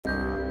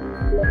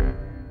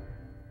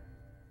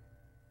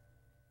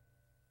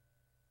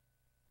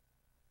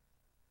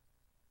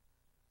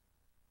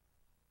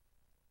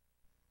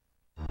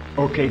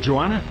Okay,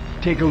 Joanna,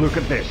 take a look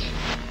at this.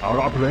 Our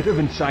operative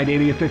inside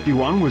Area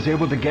 51 was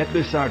able to get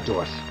this out to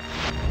us.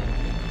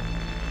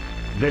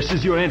 This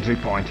is your entry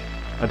point,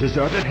 a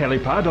deserted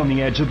helipad on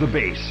the edge of the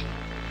base.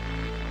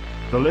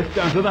 The lift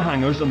down to the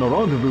hangars and the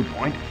rendezvous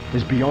point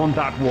is beyond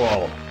that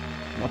wall.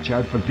 Watch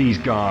out for these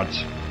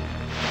guards.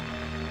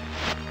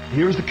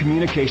 Here's the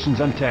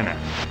communications antenna.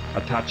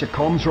 Attach a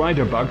comms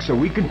rider bug so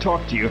we can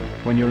talk to you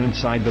when you're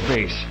inside the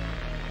base.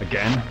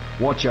 Again,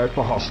 watch out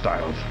for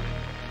hostiles.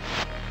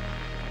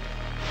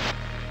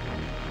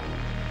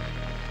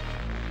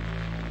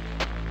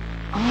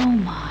 Oh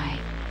my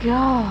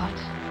God.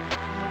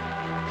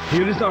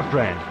 Here is our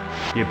friend.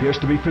 He appears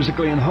to be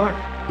physically unhurt,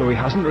 though he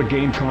hasn't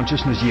regained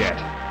consciousness yet.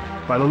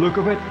 By the look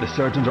of it, the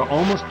surgeons are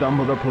almost done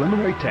with their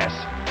preliminary tests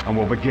and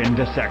will begin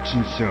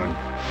dissection soon.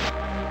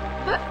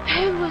 But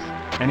who was...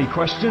 Any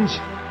questions?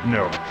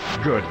 No.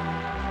 Good.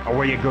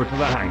 Away you go to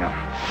the hangar.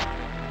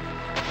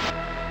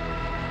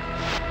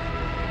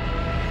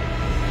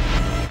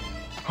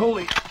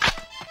 Holy...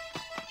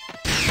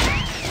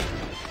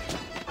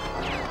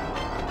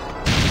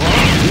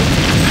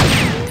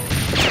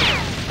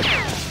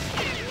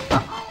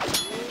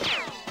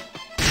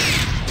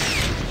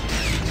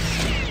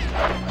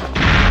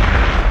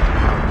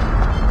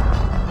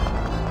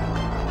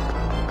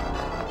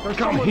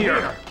 Come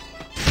here!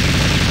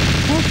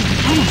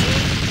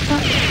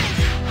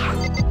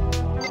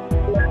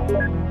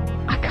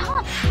 I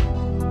can't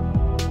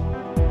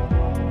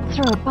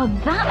throw a bug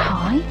that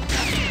high.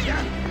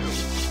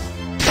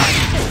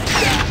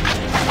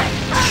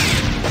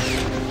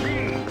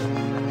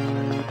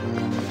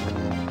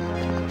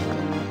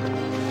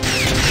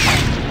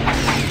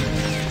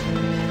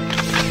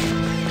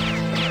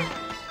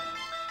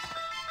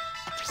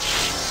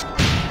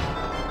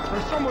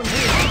 There's someone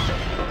here!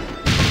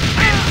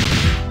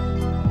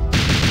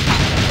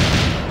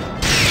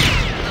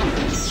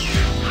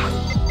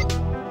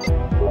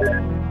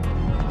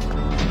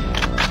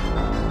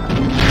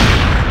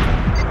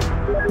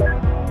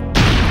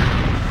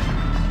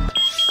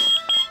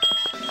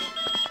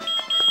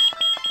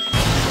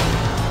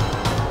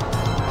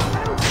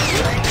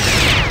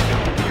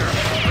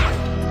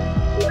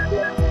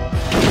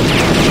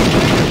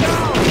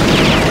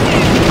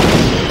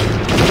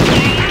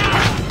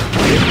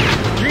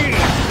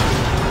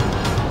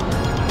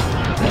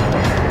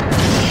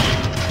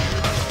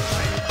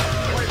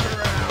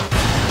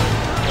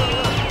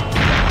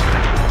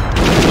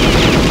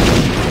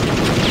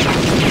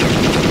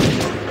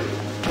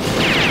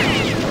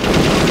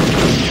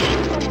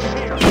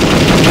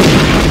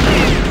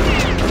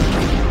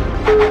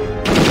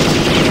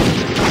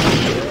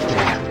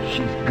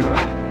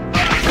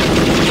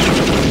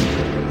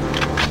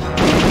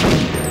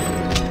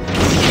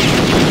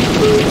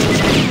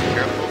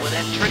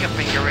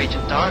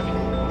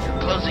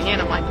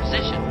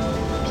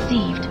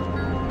 Received.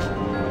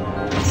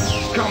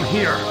 Come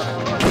here!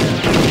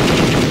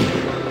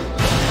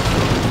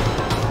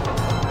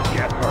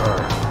 Get her!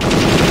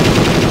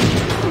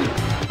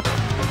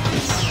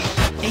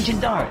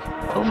 Agent Dark,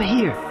 over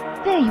here.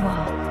 There you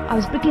are. I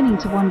was beginning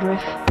to wonder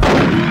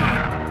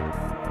if...